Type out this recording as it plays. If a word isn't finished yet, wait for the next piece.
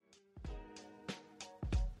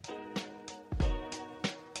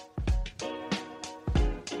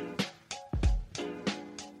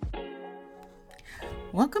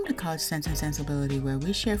Welcome to College Sense and Sensibility, where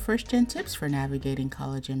we share first-gen tips for navigating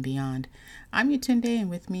college and beyond. I'm Yetunde, and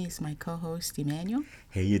with me is my co-host, Emmanuel.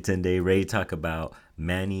 Hey, Yetunde, ready to talk about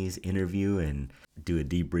Manny's interview and do a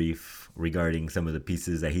debrief regarding some of the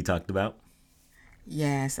pieces that he talked about?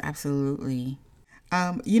 Yes, absolutely.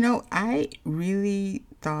 I really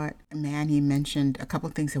thought Manny mentioned a couple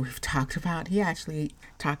of things that we've talked about. He actually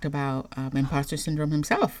talked about imposter syndrome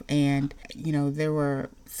himself. And, there were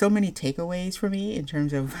so many takeaways for me in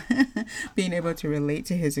terms of being able to relate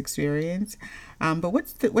to his experience. But what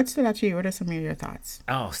stood out to you? What are some of your thoughts?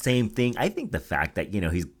 Oh, same thing. I think the fact that,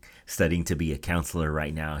 he's studying to be a counselor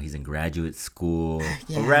right now, he's in graduate school,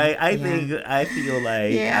 Yeah, right? I yeah, think, I feel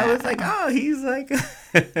like, I was like, yeah, oh, he's like,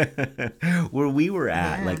 where we were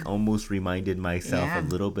at, yeah, like almost reminded myself a yeah.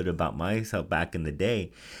 little bit about myself back in the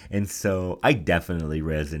day. And so I definitely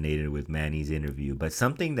resonated with Manny's interview, but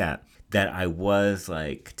something that I was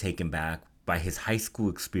like taken back by his high school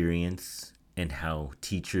experience and how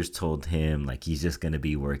teachers told him like he's just going to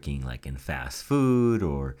be working like in fast food,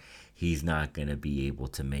 or he's not going to be able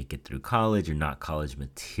to make it through college, or not college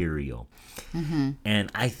material. Mm-hmm.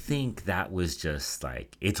 And I think that was just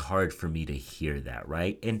like, it's hard for me to hear that,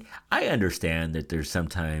 right? And I understand that there's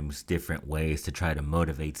sometimes different ways to try to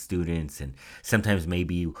motivate students, and sometimes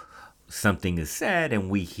maybe something is said and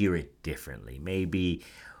we hear it differently. Maybe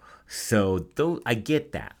so, though I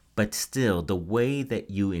get that. But still, the way that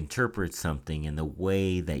you interpret something and the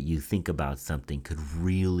way that you think about something could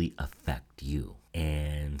really affect you.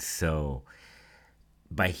 And so,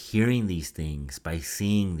 by hearing these things, by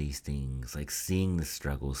seeing these things, like seeing the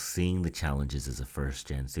struggles, seeing the challenges as a first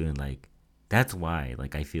gen student, like that's why,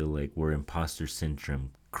 like, I feel like where imposter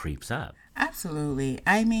syndrome creeps up. Absolutely.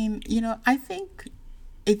 I mean, I think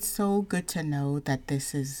it's so good to know that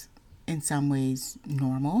this is in some ways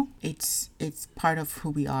normal. It's part of who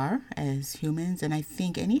we are as humans, and I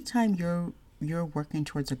think anytime you're working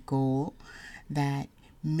towards a goal that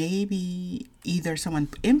maybe either someone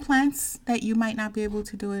implants that you might not be able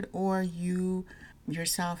to do it, or you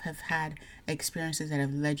yourself have had experiences that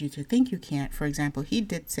have led you to think you can't. For example, he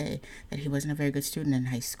did say that he wasn't a very good student in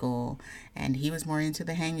high school and he was more into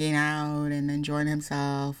the hanging out and enjoying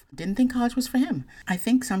himself. Didn't think college was for him. I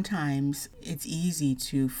think sometimes it's easy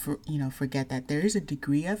to forget that there is a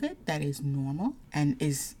degree of it that is normal and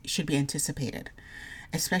is should be anticipated,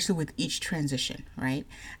 especially with each transition, right?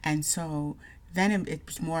 And so then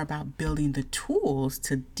it's more about building the tools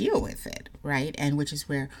to deal with it, right? And which is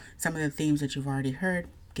where some of the themes that you've already heard,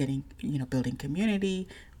 getting, building community,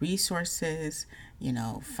 resources,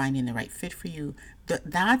 finding the right fit for you,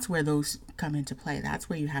 that's where those come into play. That's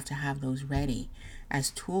where you have to have those ready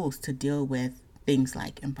as tools to deal with things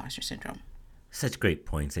like imposter syndrome. Such great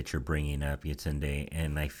points that you're bringing up, Yetunde.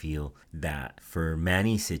 And I feel that for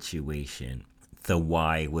Manny's situation, the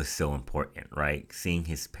why was so important, right? Seeing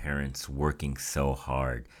his parents working so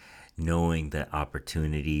hard, knowing the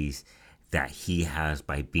opportunities that he has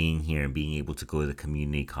by being here and being able to go to the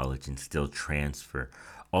community college and still transfer.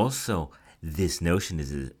 Also, this notion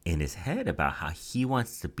is in his head about how he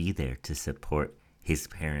wants to be there to support his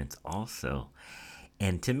parents also.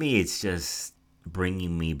 And to me, it's just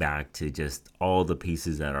bringing me back to just all the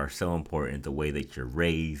pieces that are so important, the way that you're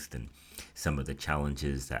raised and some of the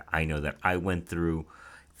challenges that I know that I went through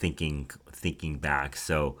thinking back.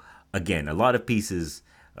 So again, a lot of pieces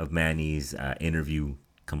of Manny's interview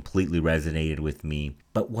completely resonated with me.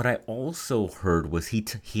 But what I also heard was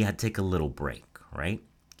he had to take a little break, right?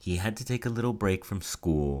 He had to take a little break from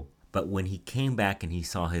school. But when he came back and he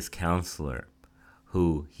saw his counselor,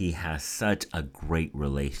 who he has such a great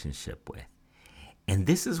relationship with. And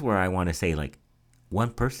this is where I want to say, like,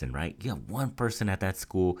 one person, right? You have one person at that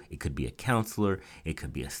school. It could be a counselor, it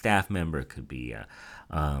could be a staff member, it could be a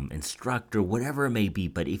instructor, whatever it may be.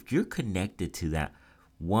 But if you're connected to that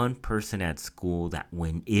one person at school, that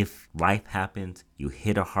when if life happens, you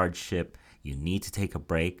hit a hardship, you need to take a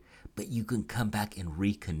break, but you can come back and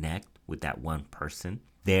reconnect with that one person.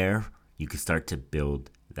 There, you can start to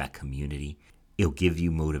build that community. It'll give you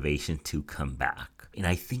motivation to come back. And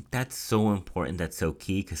I think that's so important, that's so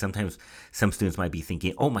key, because sometimes some students might be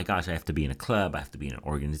thinking, oh my gosh, I have to be in a club, I have to be in an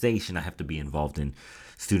organization, I have to be involved in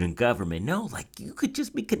student government. No, like you could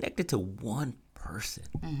just be connected to one person,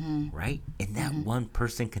 Mm-hmm. right? And that Mm-hmm. one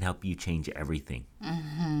person can help you change everything.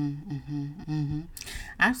 Mm-hmm. Mm-hmm. Mm-hmm.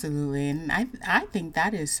 Absolutely. And I think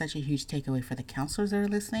that is such a huge takeaway for the counselors that are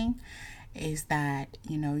listening, is that,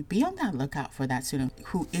 be on that lookout for that student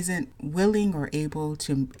who isn't willing or able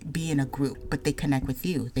to be in a group, but they connect with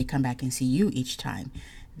you. They come back and see you each time.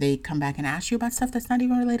 they come back and ask you about stuff that's not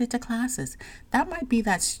even related to classes. That might be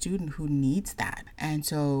that student who needs that. And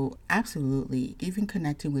so absolutely, even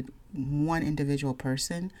connecting with one individual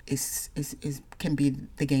person is can be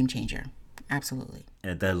the game changer. Absolutely.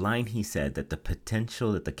 And the line he said, that the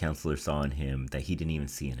potential that the counselor saw in him that he didn't even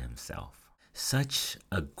see in himself. Such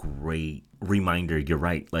a great reminder. You're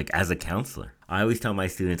right. Like, as a counselor, I always tell my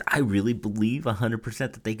students, I really believe 100%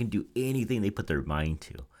 that they can do anything they put their mind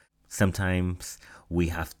to. Sometimes we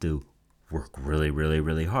have to work really, really,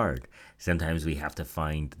 really hard. Sometimes we have to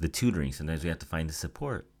find the tutoring. Sometimes we have to find the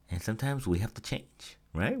support. And sometimes we have to change,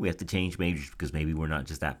 right? We have to change majors because maybe we're not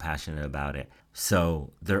just that passionate about it.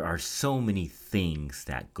 So there are so many things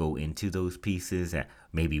that go into those pieces, that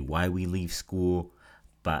maybe why we leave school.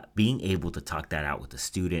 But being able to talk that out with the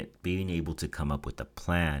student, being able to come up with a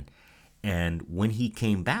plan. And when he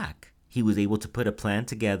came back, he was able to put a plan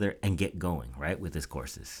together and get going, right, with his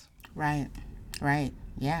courses. Right. Right.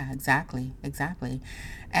 Yeah, exactly. Exactly.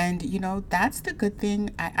 And, that's the good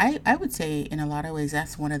thing. I would say in a lot of ways,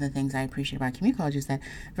 that's one of the things I appreciate about community college is that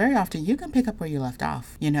very often you can pick up where you left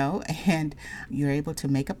off, and you're able to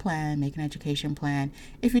make a plan, make an education plan.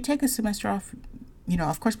 If you take a semester off,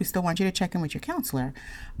 of course, we still want you to check in with your counselor,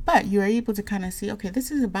 but you're able to kind of see, okay, this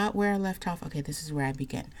is about where I left off. Okay, this is where I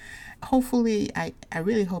begin. Hopefully, I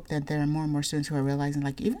really hope that there are more and more students who are realizing,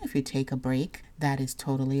 like, even if you take a break, that is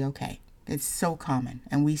totally okay. It's so common,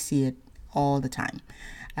 and we see it all the time.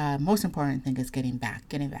 Most important thing is getting back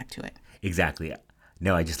to it. Exactly.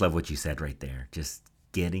 No, I just love what you said right there. Just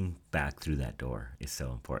getting back through that door is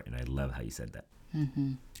so important. I love how you said that.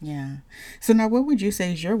 Mm-hmm. Yeah. So now, what would you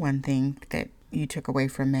say is your one thing that you took away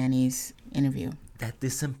from Manny's interview? That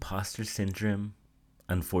this imposter syndrome,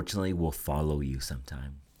 unfortunately, will follow you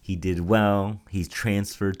sometime. He did well. He's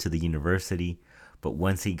transferred to the university. But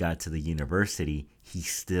once he got to the university, he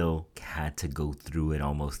still had to go through it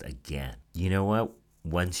almost again. You know what?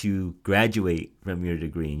 Once you graduate from your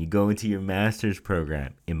degree and you go into your master's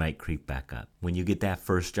program, it might creep back up. When you get that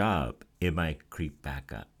first job, it might creep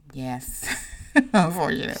back up. Yes.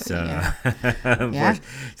 Unfortunately. So, yeah.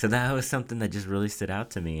 So that was something that just really stood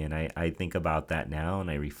out to me. And I think about that now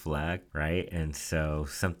and I reflect, right? And so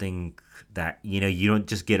something that, you don't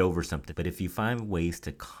just get over something. But if you find ways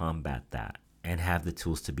to combat that and have the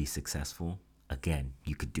tools to be successful, again,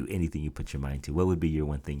 you could do anything you put your mind to. What would be your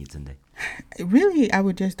one thing, Yetunde? Really, I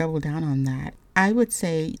would just double down on that. I would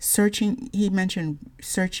say he mentioned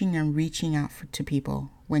searching and reaching out to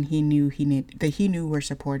people when he knew were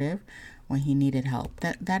supportive, when he needed help.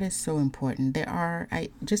 That is so important.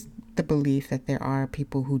 Just the belief that there are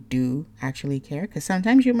people who do actually care, because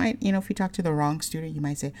sometimes you might, if you talk to the wrong student, you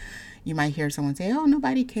might hear someone say, oh,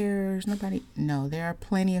 nobody cares. No, there are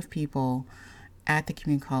plenty of people at the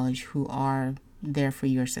community college who are there for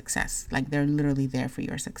your success. Like, they're literally there for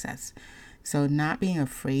your success. So not being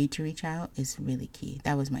afraid to reach out is really key.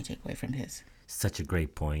 That was my takeaway from his. Such a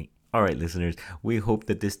great point. All right, listeners, we hope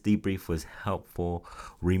that this debrief was helpful.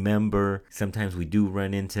 Remember, sometimes we do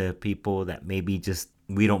run into people that maybe just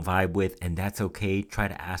we don't vibe with, and that's okay. Try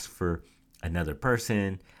to ask for another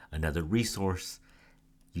person, another resource.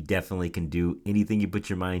 You definitely can do anything you put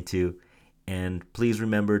your mind to. And please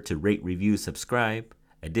remember to rate, review, subscribe.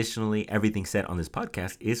 Additionally, everything said on this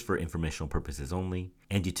podcast is for informational purposes only.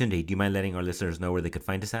 And Yetunde, do you mind letting our listeners know where they could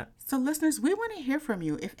find us at? So listeners, we want to hear from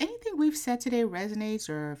you. If anything we've said today resonates,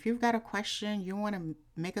 or if you've got a question, you want to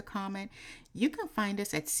make a comment, you can find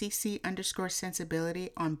us at cc_sensibility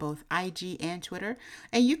on both IG and Twitter.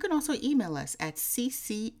 And you can also email us at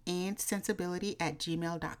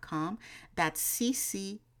ccandsensibility@gmail.com. That's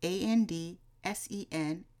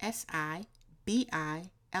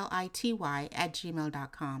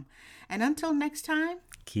ccandsensibility@gmail.com. And until next time,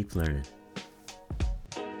 Keep learning.